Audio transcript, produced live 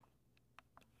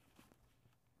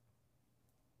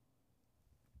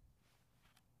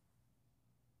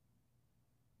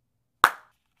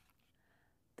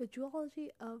The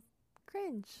julosophy of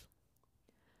cringe.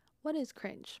 What is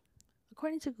cringe?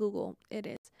 According to Google, it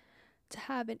is to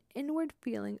have an inward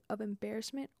feeling of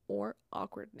embarrassment or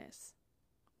awkwardness.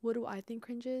 What do I think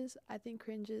cringe is? I think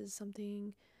cringe is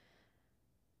something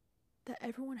that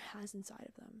everyone has inside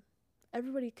of them.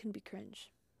 Everybody can be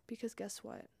cringe because guess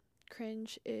what?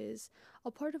 Cringe is a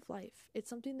part of life.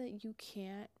 It's something that you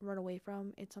can't run away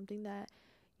from. It's something that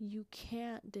you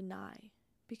can't deny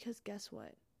because guess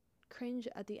what? Cringe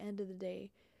at the end of the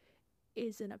day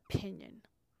is an opinion.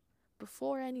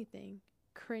 Before anything,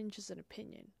 cringe is an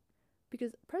opinion.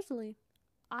 Because personally,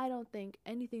 I don't think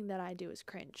anything that I do is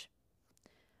cringe.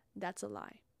 That's a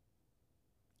lie.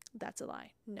 That's a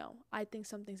lie. No, I think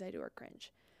some things I do are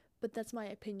cringe. But that's my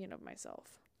opinion of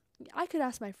myself. I could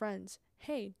ask my friends,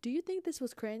 hey, do you think this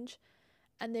was cringe?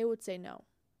 And they would say no.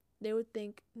 They would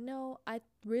think, no, I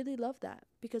really love that.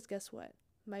 Because guess what?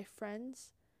 My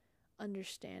friends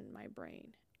understand my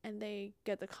brain. And they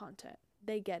get the content.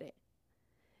 They get it.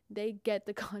 They get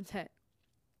the content.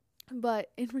 But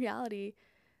in reality,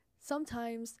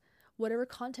 sometimes whatever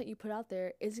content you put out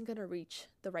there isn't going to reach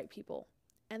the right people.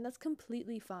 And that's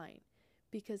completely fine.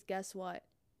 Because guess what?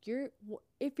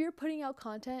 If you're putting out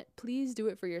content, please do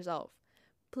it for yourself.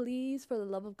 Please, for the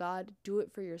love of God, do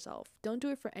it for yourself. Don't do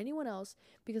it for anyone else,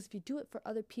 because if you do it for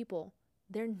other people,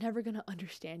 they're never going to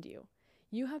understand you.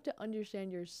 You have to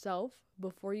understand yourself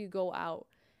before you go out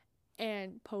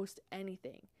and post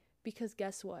anything. Because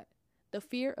guess what? The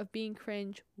fear of being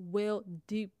cringe will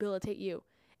debilitate you.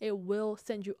 It will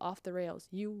send you off the rails.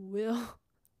 You will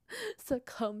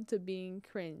succumb to being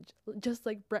cringe, just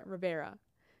like Brent Rivera.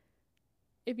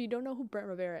 If you don't know who Brent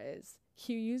Rivera is,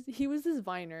 he was this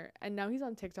Viner, and now he's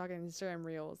on TikTok and Instagram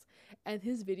Reels, and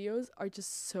his videos are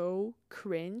just so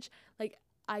cringe. Like,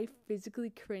 I physically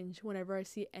cringe whenever I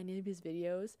see any of his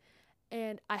videos,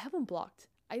 and I have him blocked.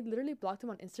 I literally blocked him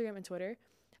on Instagram and Twitter.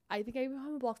 I think I even have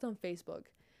him blocked on Facebook.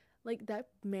 Like, that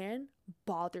man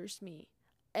bothers me.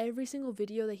 Every single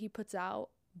video that he puts out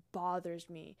bothers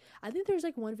me. I think there's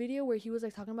like one video where he was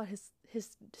like talking about his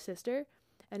sister,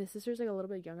 and his sister's like a little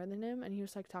bit younger than him, and he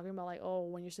was like talking about like, oh,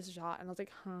 when your sister's hot, and I was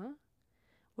like, huh?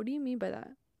 What do you mean by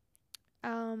that?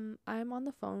 I'm on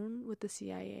the phone with the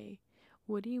CIA.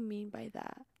 What do you mean by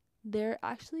that? They're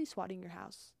actually swatting your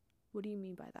house. What do you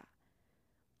mean by that?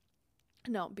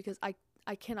 No, because I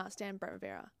cannot stand Brent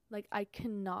Rivera. Like, I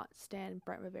cannot stand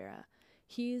Brent Rivera.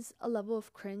 He's a level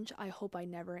of cringe I hope I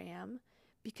never am,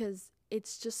 because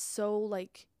it's just so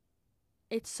like,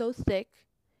 it's so thick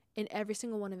in every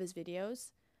single one of his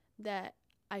videos that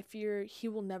I fear he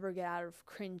will never get out of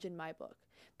cringe in my book.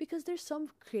 Because there's some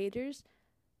creators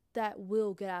that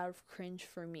will get out of cringe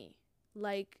for me.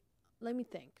 Like, let me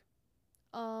think.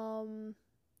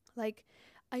 Like,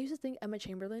 I used to think Emma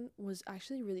Chamberlain was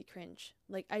actually really cringe.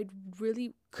 Like, I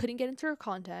really couldn't get into her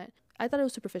content. I thought it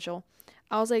was superficial.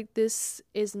 I was like, this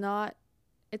is not,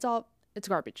 it's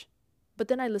garbage. But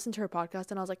then I listened to her podcast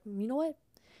and I was like, you know what?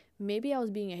 Maybe I was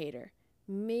being a hater.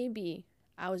 Maybe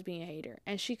I was being a hater.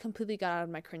 And she completely got out of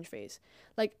my cringe phase.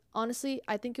 Like, honestly,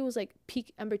 I think it was like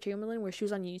peak Emma Chamberlain, where she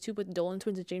was on YouTube with Dolan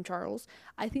Twins and James Charles.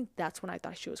 I think that's when I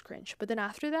thought she was cringe. But then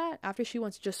after that, after she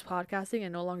went to just podcasting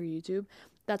and no longer YouTube,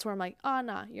 that's where I'm like, oh,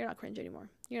 nah, you're not cringe anymore.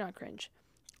 You're not cringe.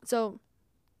 So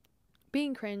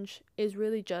being cringe is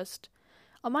really just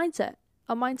a mindset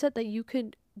that you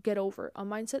could get over, a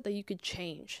mindset that you could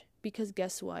change. Because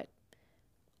guess what?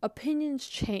 Opinions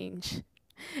change.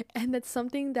 And that's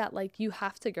something that, like, you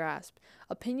have to grasp.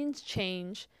 Opinions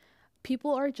change.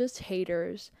 People are just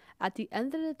haters. At the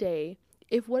end of the day,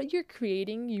 if what you're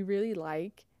creating you really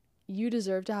like, you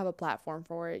deserve to have a platform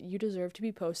for it. You deserve to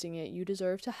be posting it. You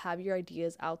deserve to have your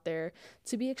ideas out there,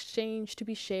 to be exchanged, to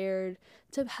be shared,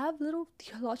 to have little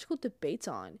theological debates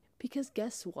on. Because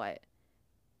guess what?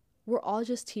 We're all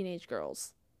just teenage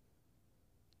girls.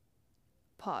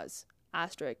 Pause.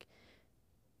 Asterisk.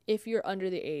 If you're under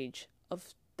the age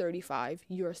of 35,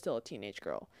 you are still a teenage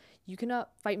girl. You cannot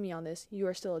fight me on this. You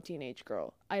are still a teenage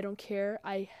girl. I don't care.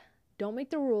 I don't make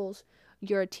the rules.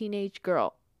 You're a teenage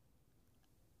girl.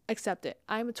 Accept it.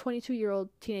 I'm a 22-year-old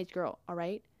teenage girl, all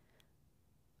right?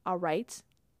 All right?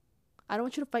 I don't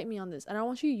want you to fight me on this. I don't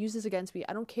want you to use this against me.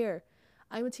 I don't care.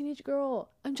 I'm a teenage girl.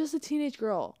 I'm just a teenage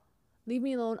girl. Leave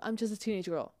me alone. I'm just a teenage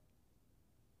girl.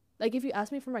 Like, if you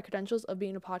ask me for my credentials of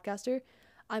being a podcaster,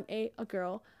 I'm A, a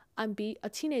girl, I'm B, a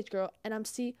teenage girl, and I'm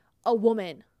C, a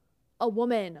woman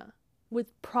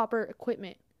with proper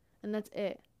equipment. And that's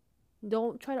it.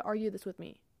 Don't try to argue this with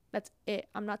me. That's it.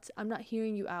 I'm not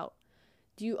hearing you out.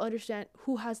 Do you understand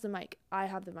who has the mic? I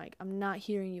have the mic. I'm not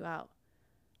hearing you out.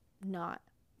 Not.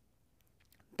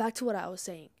 Back to what I was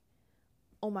saying.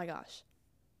 Oh my gosh.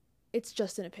 it's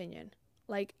just an opinion.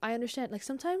 Like, I understand, like,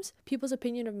 sometimes people's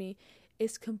opinion of me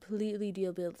is completely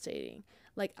debilitating.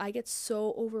 Like, I get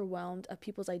so overwhelmed at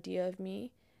people's idea of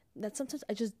me that sometimes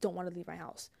I just don't want to leave my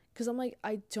house. Because I'm like,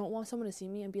 I don't want someone to see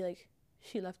me and be like,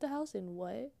 she left the house and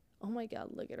what? Oh my God,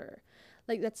 look at her.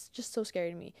 Like, that's just so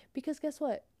scary to me. Because guess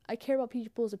what? I care about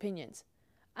people's opinions.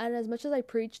 And as much as I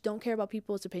preach, don't care about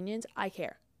people's opinions, I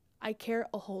care. I care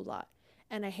a whole lot.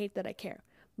 And I hate that I care.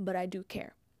 But I do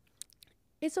care.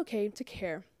 It's okay to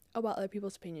care about other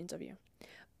people's opinions of you.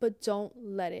 But don't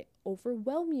let it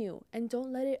overwhelm you. And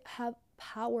don't let it have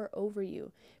power over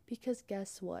you. Because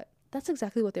guess what? That's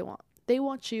exactly what they want. They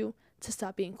want you to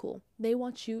stop being cool. They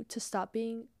want you to stop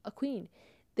being a queen.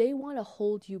 They want to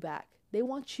hold you back. They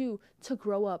want you to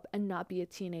grow up and not be a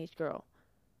teenage girl.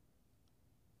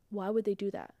 Why would they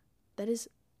do that? That is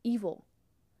evil.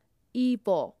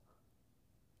 Evil.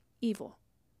 Evil.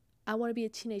 I want to be a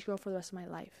teenage girl for the rest of my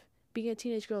life. Being a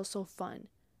teenage girl is so fun.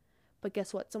 But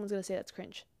guess what? Someone's going to say that's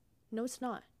cringe. No, it's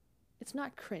not. It's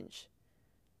not cringe.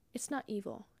 It's not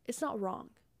evil. It's not wrong.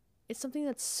 It's something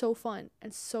that's so fun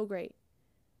and so great.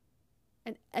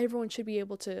 And everyone should be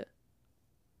able to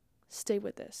stay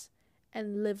with this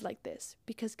and live like this.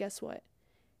 Because guess what?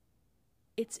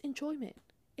 It's enjoyment.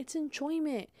 It's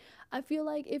enjoyment. I feel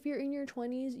like if you're in your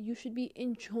 20s, you should be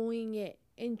enjoying it.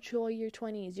 Enjoy your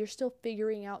 20s. You're still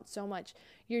figuring out so much.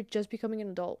 You're just becoming an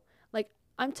adult. Like,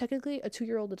 I'm technically a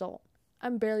 2-year-old adult.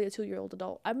 I'm barely a 2-year-old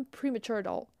adult. I'm a premature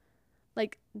adult.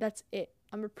 Like, that's it.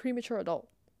 I'm a premature adult.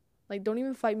 Like, don't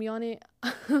even fight me on it.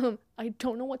 I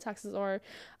don't know what taxes are.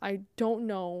 I don't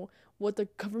know what the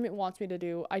government wants me to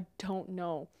do. I don't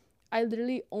know. I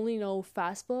literally only know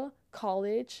FAFSA,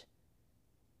 college,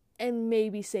 and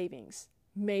maybe savings.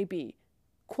 Maybe.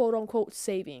 Quote unquote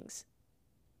savings.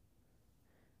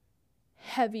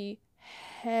 Heavy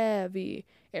air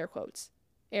quotes.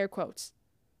 Air quotes.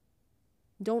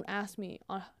 Don't ask me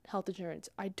on health insurance.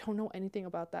 I don't know anything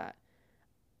about that.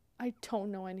 I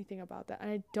don't know anything about that.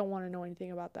 And I don't want to know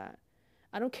anything about that.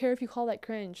 I don't care if you call that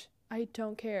cringe. I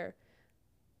don't care.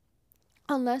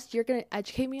 Unless you're going to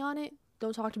educate me on it,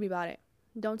 don't talk to me about it.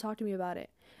 Don't talk to me about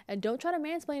it. And don't try to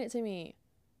mansplain it to me.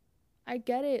 I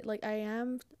get it. Like, I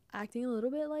am acting a little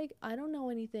bit like I don't know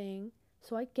anything.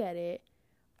 So I get it.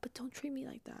 But don't treat me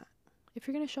like that. If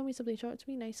you're going to show me something, show it to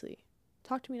me nicely.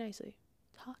 Talk to me nicely.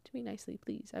 Talk to me nicely,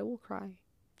 please. I will cry.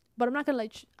 But I'm not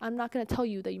going to tell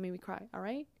you that you made me cry, all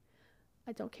right?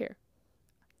 I don't care.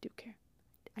 I do care.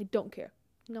 I don't care.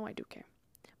 No, I do care.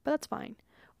 But that's fine.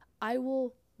 I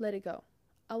will let it go.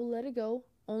 I will let it go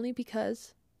only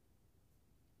because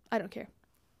I don't care.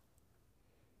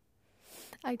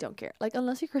 I don't care. Like,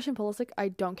 unless you're Christian Pulisic, I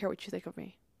don't care what you think of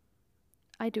me.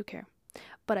 I do care.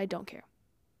 But I don't care.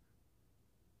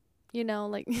 You know,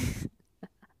 like,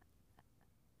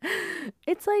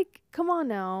 it's like, come on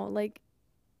now. Like,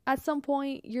 at some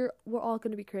point, we're all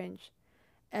going to be cringe.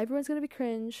 Everyone's going to be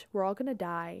cringe. We're all going to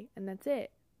die. And that's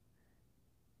it.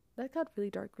 That got really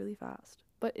dark really fast.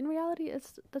 But in reality,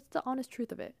 that's the honest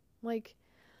truth of it. Like,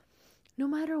 no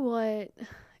matter what,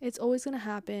 it's always going to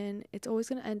happen. It's always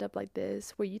going to end up like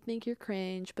this, where you think you're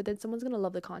cringe, but then someone's going to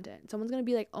love the content. Someone's going to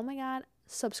be like, oh my God,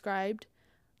 subscribed,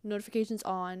 notifications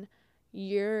on,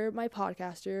 you're my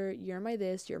podcaster, you're my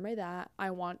this, you're my that,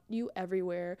 I want you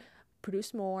everywhere,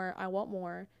 produce more, I want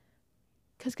more.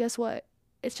 Because guess what?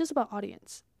 It's just about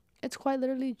audience. It's quite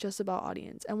literally just about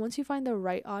audience. And once you find the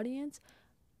right audience,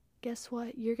 guess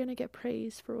what? You're going to get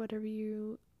praise for whatever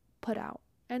you put out.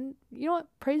 And you know what?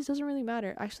 Praise doesn't really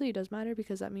matter. Actually, it does matter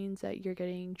because that means that you're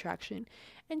getting traction.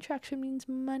 And traction means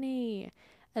money.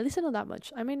 At least I know that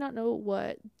much. I may not know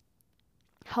what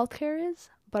healthcare is,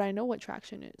 but I know what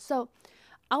traction is. So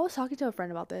I was talking to a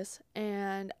friend about this,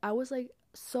 and I was like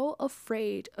so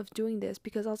afraid of doing this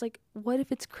because I was like, what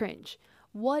if it's cringe?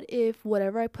 What if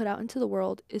whatever I put out into the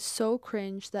world is so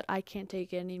cringe that I can't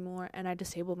take it anymore and I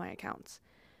disable my accounts?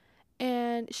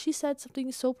 And she said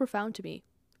something so profound to me.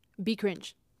 Be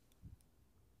cringe.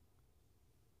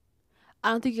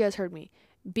 I don't think you guys heard me.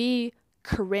 Be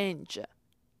cringe.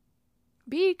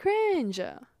 Be cringe.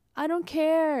 I don't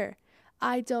care.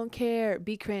 I don't care.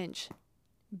 Be cringe.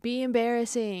 Be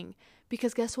embarrassing.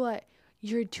 Because guess what?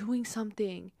 You're doing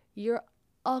something. You're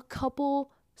a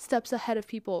couple steps ahead of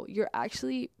people. You're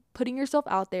actually putting yourself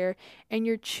out there and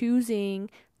you're choosing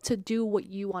to do what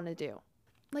you want to do.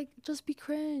 Like, just be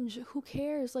cringe. Who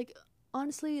cares? Like,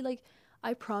 honestly, like,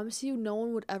 I promise you, no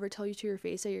one would ever tell you to your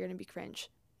face that you're going to be cringe.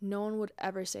 No one would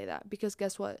ever say that. Because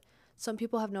guess what? Some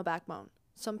people have no backbone.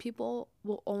 Some people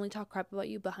will only talk crap about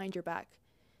you behind your back.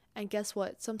 And guess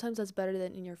what? Sometimes that's better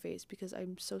than in your face, because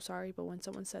I'm so sorry, but when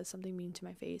someone says something mean to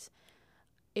my face,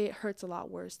 it hurts a lot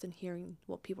worse than hearing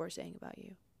what people are saying about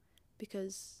you,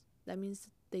 because that means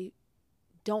they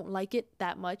don't like it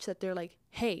that much that they're like,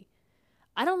 hey,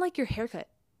 I don't like your haircut.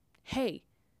 Hey,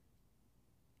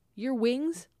 your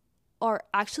wings are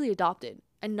actually adopted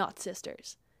and not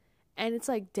sisters. And it's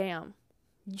like, damn,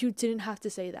 you didn't have to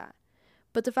say that.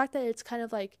 But the fact that it's kind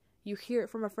of like you hear it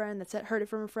from a friend that said heard it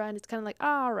from a friend, it's kind of like,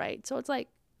 oh, all right. So it's like,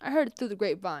 I heard it through the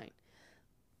grapevine.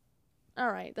 All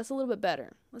right, that's a little bit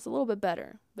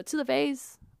better. But to the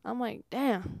face, I'm like,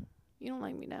 damn, you don't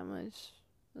like me that much.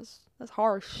 That's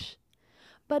harsh.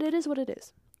 But it is what it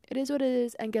is. It is what it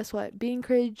is. And guess what? Being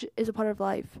cringe is a part of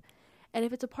life. And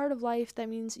if it's a part of life, that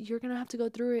means you're going to have to go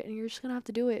through it, and you're just going to have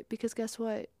to do it. Because guess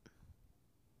what?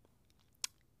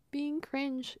 Being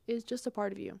cringe is just a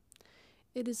part of you.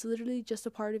 It is literally just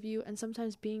a part of you. And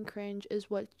sometimes being cringe is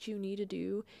what you need to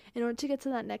do in order to get to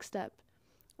that next step.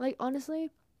 Like,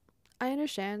 honestly, I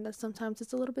understand that sometimes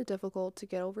it's a little bit difficult to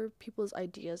get over people's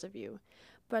ideas of you.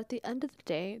 But at the end of the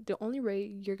day, the only way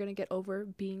you're going to get over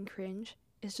being cringe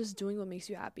is just doing what makes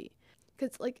you happy.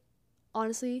 Because, like,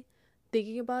 honestly,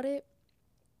 thinking about it,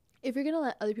 if you're going to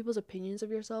let other people's opinions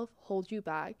of yourself hold you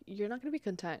back, you're not going to be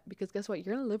content. Because guess what?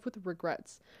 You're going to live with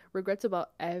regrets. Regrets about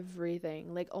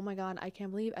everything. Like, oh my God, I can't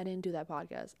believe I didn't do that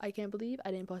podcast. I can't believe I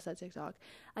didn't post that TikTok.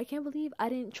 I can't believe I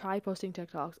didn't try posting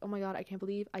TikToks. Oh my God, I can't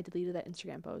believe I deleted that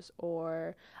Instagram post.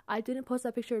 Or I didn't post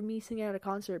that picture of me singing at a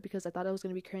concert because I thought it was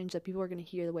going to be cringe that people were going to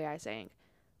hear the way I sang.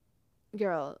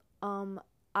 Girl,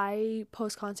 I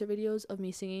post concert videos of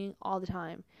me singing all the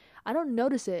time. I don't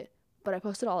notice it, but I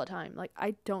post it all the time. Like,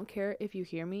 I don't care if you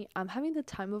hear me. I'm having the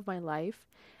time of my life.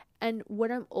 And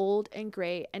when I'm old and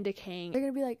gray and decaying, they're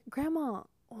going to be like, Grandma,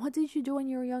 what did you do when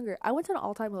you were younger? I went to an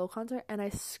all-time low concert and I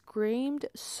screamed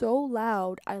so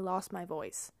loud I lost my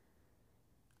voice.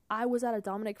 I was at a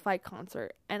Dominic Fike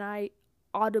concert and I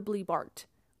audibly barked.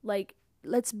 Like,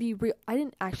 let's be real. I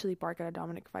didn't actually bark at a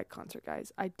Dominic Fike concert,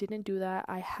 guys. I didn't do that.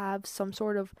 I have some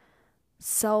sort of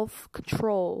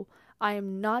self-control. I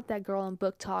am not that girl on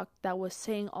Book Talk that was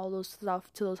saying all those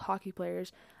stuff to those hockey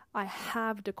players. I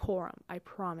have decorum, I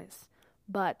promise.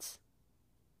 But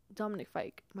Dominic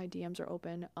Fike, my DMs are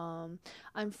open.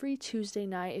 I'm free Tuesday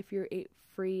night. If you're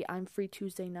free, I'm free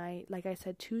Tuesday night. Like I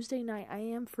said, Tuesday night I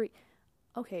am free.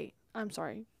 Okay, I'm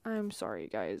sorry,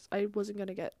 guys. I wasn't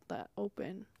gonna get that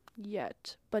open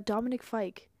yet. But Dominic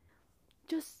Fike,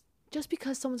 just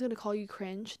because someone's gonna call you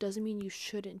cringe doesn't mean you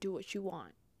shouldn't do what you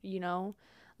want. You know,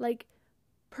 like,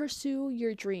 pursue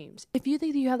your dreams. If you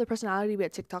think that you have the personality to be a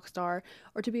TikTok star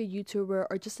or to be a YouTuber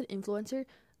or just an influencer,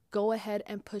 go ahead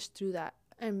and push through that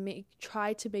and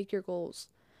try to make your goals.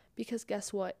 Because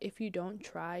guess what? If you don't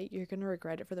try, you're going to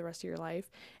regret it for the rest of your life.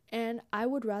 And I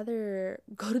would rather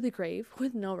go to the grave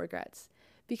with no regrets.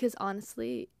 Because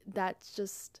honestly, that's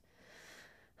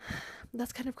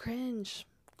kind of cringe.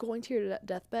 Going to your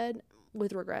deathbed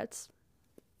with regrets.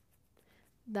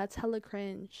 That's hella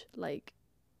cringe. Like,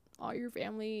 all your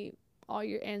family, all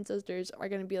your ancestors are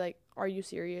going to be like, are you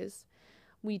serious?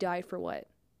 We died for what?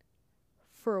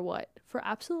 For what? For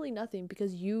absolutely nothing,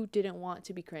 because you didn't want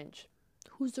to be cringe.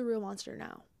 Who's the real monster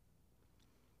now?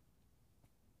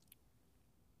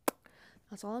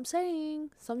 That's all I'm saying.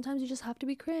 Sometimes you just have to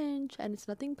be cringe, and it's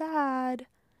nothing bad.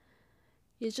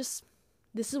 It's just,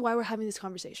 this is why we're having this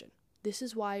conversation. This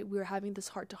is why we're having this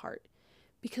heart-to-heart.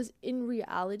 Because in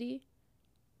reality,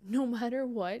 no matter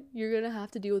what, you're going to have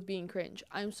to deal with being cringe.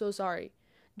 I'm so sorry.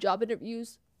 Job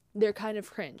interviews, they're kind of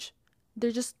cringe.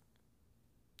 They're just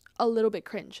a little bit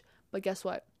cringe. But guess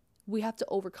what? We have to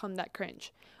overcome that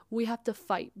cringe. We have to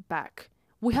fight back.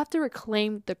 We have to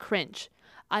reclaim the cringe.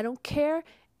 I don't care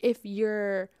if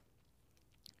you're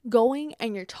going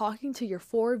and you're talking to your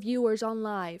 4 viewers on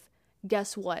live.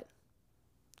 Guess what?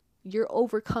 You're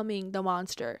overcoming the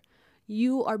monster.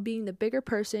 You are being the bigger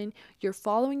person. You're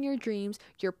following your dreams.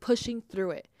 You're pushing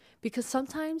through it. Because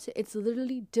sometimes it's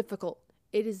literally difficult.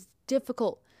 It is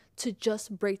difficult to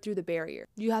just break through the barrier.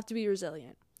 You have to be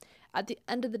resilient. At the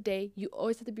end of the day, you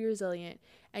always have to be resilient.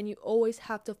 And you always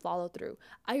have to follow through.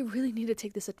 I really need to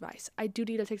take this advice. I do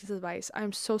need to take this advice.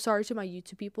 I'm so sorry to my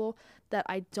YouTube people that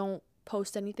I don't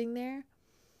post anything there.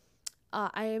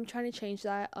 I am trying to change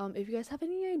that. If you guys have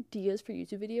any ideas for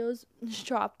YouTube videos, just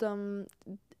drop them.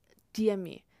 DM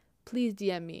me. Please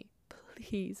DM me.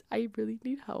 Please. I really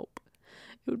need help.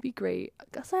 It would be great.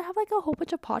 Because I have like a whole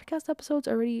bunch of podcast episodes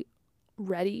already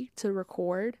ready to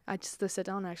record. I just to sit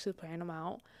down and actually plan them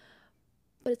out.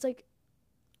 But it's like,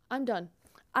 I'm done.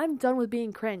 I'm done with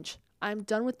being cringe. I'm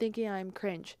done with thinking I'm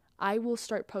cringe. I will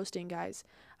start posting, guys.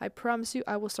 I promise you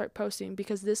I will start posting,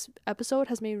 because this episode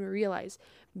has made me realize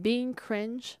being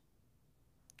cringe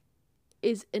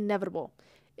is inevitable.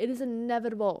 It is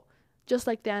inevitable. Just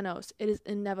like Thanos, it is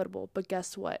inevitable. But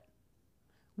guess what?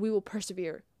 We will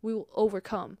persevere. We will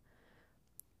overcome.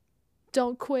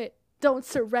 Don't quit. Don't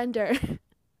surrender.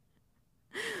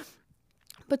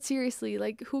 But seriously,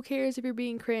 like, who cares if you're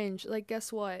being cringe? Like,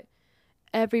 guess what?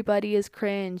 Everybody is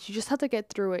cringe. You just have to get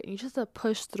through it. You just have to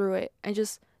push through it and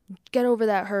just get over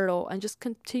that hurdle and just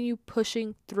continue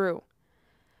pushing through.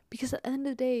 Because at the end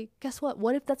of the day, guess what?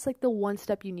 What if that's like the one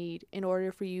step you need in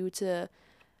order for you to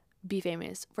be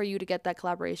famous, for you to get that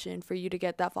collaboration, for you to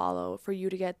get that follow, for you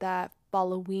to get that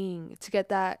following, to get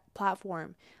that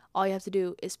platform? All you have to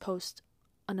do is post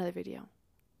another video,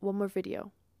 one more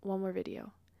video, one more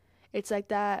video. It's like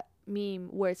that meme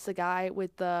where it's the guy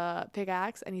with the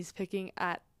pickaxe and he's picking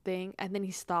at thing and then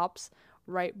he stops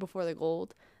right before the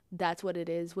gold. That's what it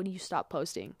is when you stop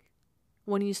posting.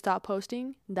 When you stop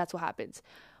posting, that's what happens.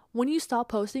 When you stop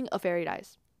posting, a fairy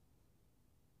dies.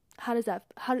 How does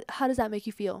that make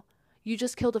you feel? You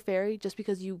just killed a fairy just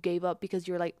because you gave up because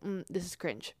you're like, this is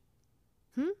cringe.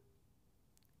 It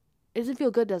doesn't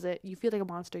feel good, does it? You feel like a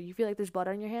monster. You feel like there's blood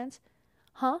on your hands?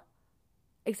 Huh?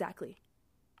 Exactly.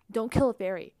 Don't kill a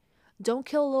fairy. Don't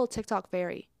kill a little TikTok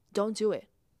fairy. Don't do it.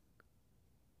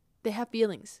 They have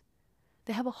feelings.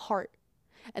 They have a heart.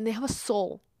 And they have a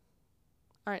soul.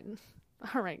 All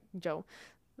right, Joe.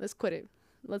 Let's quit it.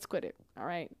 All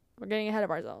right. We're getting ahead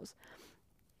of ourselves.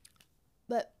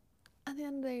 But at the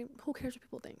end of the day, who cares what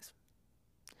people think?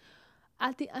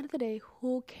 At the end of the day,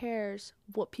 who cares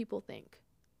what people think?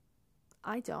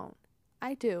 I don't.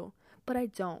 I do, but I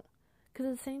don't. Because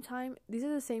at the same time, these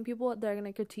are the same people that are going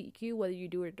to critique you whether you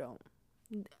do or don't.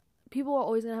 People are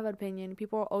always going to have an opinion.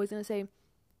 People are always going to say,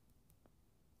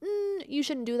 you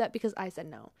shouldn't do that because I said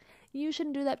no. You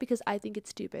shouldn't do that because I think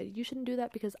it's stupid. You shouldn't do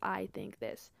that because I think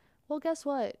this. Well, guess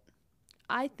what?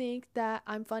 I think that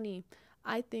I'm funny.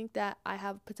 I think that I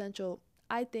have potential.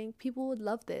 I think people would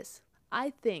love this.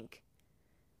 I think.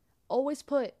 Always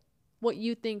put what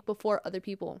you think before other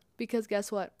people. Because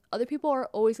guess what? Other people are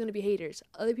always going to be haters.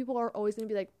 Other people are always going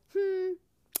to be like,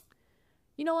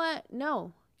 you know what?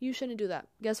 No, you shouldn't do that.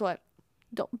 Guess what?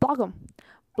 Don't block them.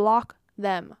 Block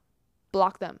them.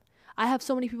 Block them. I have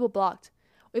so many people blocked.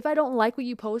 If I don't like what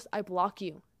you post, I block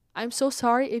you. I'm so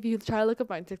sorry if you try to look up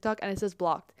my TikTok and it says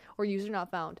blocked or user not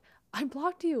found. I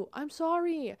blocked you. I'm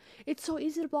sorry. It's so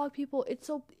easy to block people. It's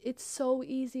so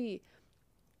easy.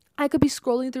 I could be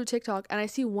scrolling through TikTok and I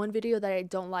see one video that I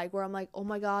don't like where I'm like, oh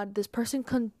my God, this person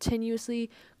continuously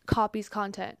copies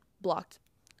content. Blocked.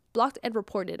 Blocked and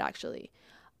reported, actually.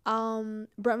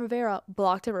 Brett Rivera,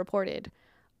 blocked and reported.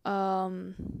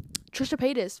 Trisha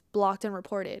Paytas, blocked and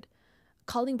reported.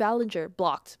 Colleen Ballinger,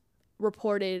 blocked,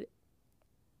 reported,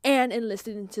 and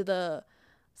enlisted into the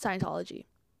Scientology.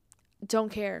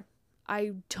 Don't care.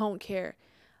 I don't care.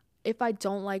 If I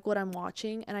don't like what I'm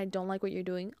watching and I don't like what you're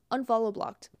doing, unfollow,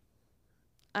 blocked.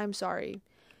 I'm sorry.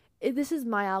 This is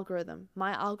my algorithm.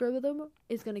 My algorithm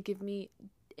is going to give me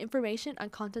information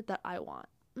and content that I want.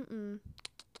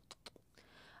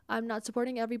 I'm not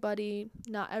supporting everybody.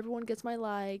 Not everyone gets my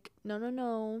like.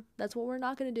 No. That's what we're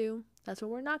not going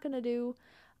to do.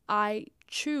 I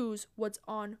choose what's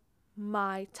on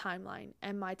my timeline.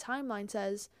 And my timeline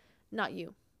says, not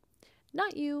you.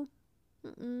 Not you.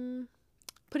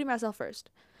 Putting myself first.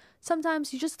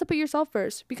 Sometimes you just have to put yourself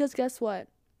first. Because guess what?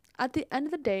 At the end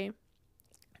of the day,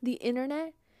 the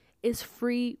internet is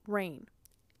free reign.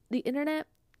 The internet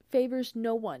favors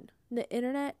no one. The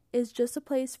internet is just a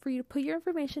place for you to put your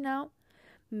information out.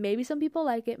 Maybe some people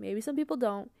like it. Maybe some people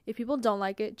don't. If people don't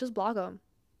like it, just block them.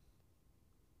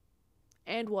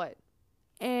 And what?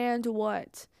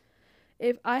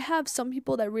 If I have some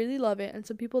people that really love it and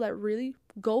some people that really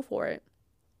go for it,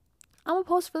 I'm going to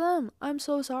post for them. I'm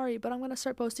so sorry, but I'm going to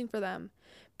start posting for them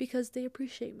because they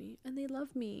appreciate me and they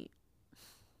love me.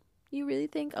 You really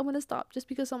think I'm going to stop just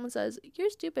because someone says, you're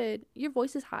stupid, your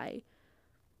voice is high?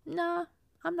 Nah,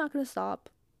 I'm not going to stop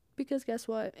because guess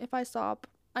what? If I stop,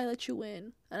 I let you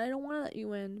win and I don't want to let you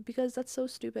win because that's so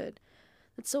stupid.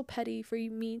 That's so petty for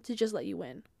me to just let you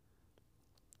win.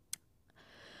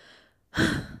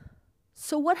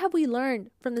 So what have we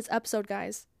learned from this episode,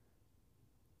 guys?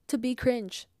 To be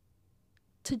cringe.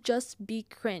 To just be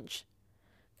cringe.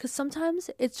 Because sometimes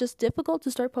it's just difficult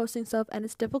to start posting stuff and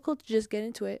it's difficult to just get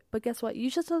into it. But guess what? You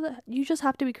just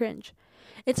have to be cringe.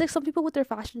 It's like some people with their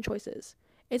fashion choices.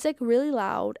 It's like really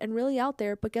loud and really out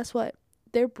there. But guess what?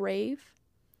 They're brave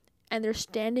and they're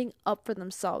standing up for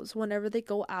themselves whenever they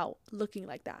go out looking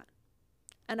like that.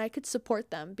 And I could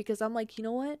support them because I'm like, you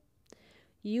know what?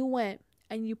 You went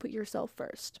and you put yourself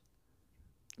first.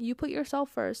 You put yourself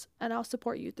first and I'll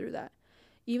support you through that.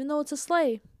 Even though it's a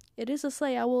sleigh, it is a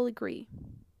sleigh, I will agree.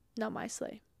 Not my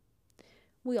sleigh.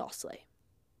 we all slay.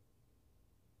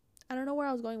 I don't know where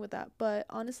I was going with that, but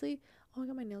honestly, oh, I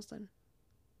got my nails done.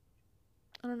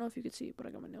 I don't know if you could see, but I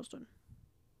got my nails done.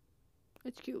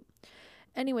 It's cute.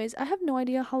 Anyways, I have no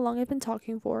idea how long I've been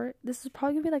talking for. This is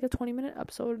probably gonna be like a 20-minute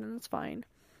episode, and it's fine.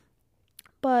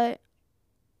 But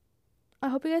I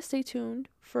hope you guys stay tuned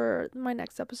for my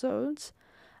next episodes.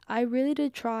 I really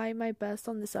did try my best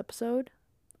on this episode.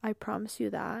 I promise you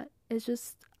that. It's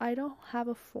just, I don't have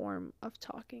a form of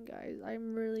talking, guys.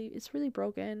 It's really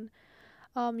broken.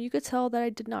 You could tell that I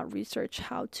did not research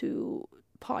how to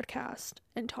podcast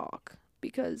and talk,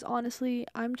 because honestly,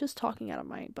 I'm just talking out of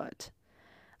my butt.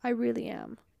 I really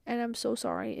am. And I'm so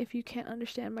sorry if you can't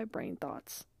understand my brain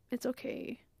thoughts. It's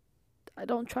okay. I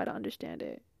don't try to understand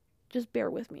it. Just bear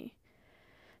with me.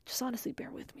 Just honestly bear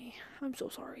with me. I'm so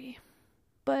sorry.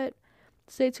 But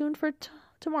stay tuned for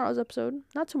tomorrow's episode.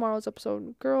 Not tomorrow's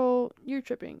episode. Girl, you're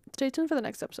tripping. Stay tuned for the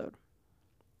next episode.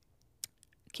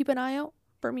 Keep an eye out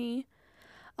for me.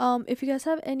 If you guys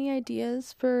have any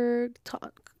ideas for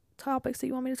topics that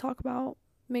you want me to talk about,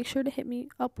 make sure to hit me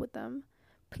up with them,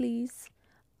 please.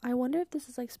 I wonder if this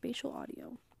is like spatial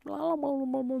audio.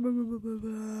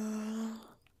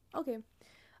 Okay.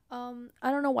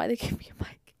 I don't know why they gave me a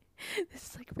mic. This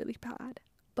is like really bad.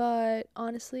 But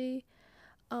honestly,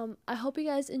 I hope you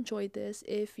guys enjoyed this.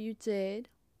 If you did,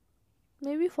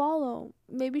 maybe follow.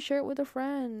 Maybe share it with a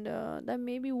friend that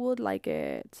maybe would like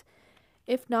it.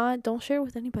 If not, don't share it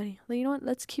with anybody. You know what?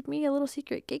 Let's keep me a little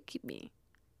secret. Gatekeep me.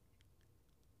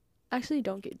 Actually,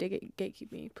 don't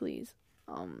gatekeep me, please.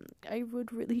 I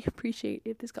would really appreciate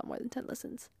if this got more than 10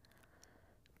 listens.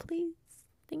 Please.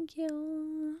 Thank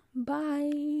you.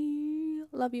 Bye.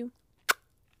 Love you.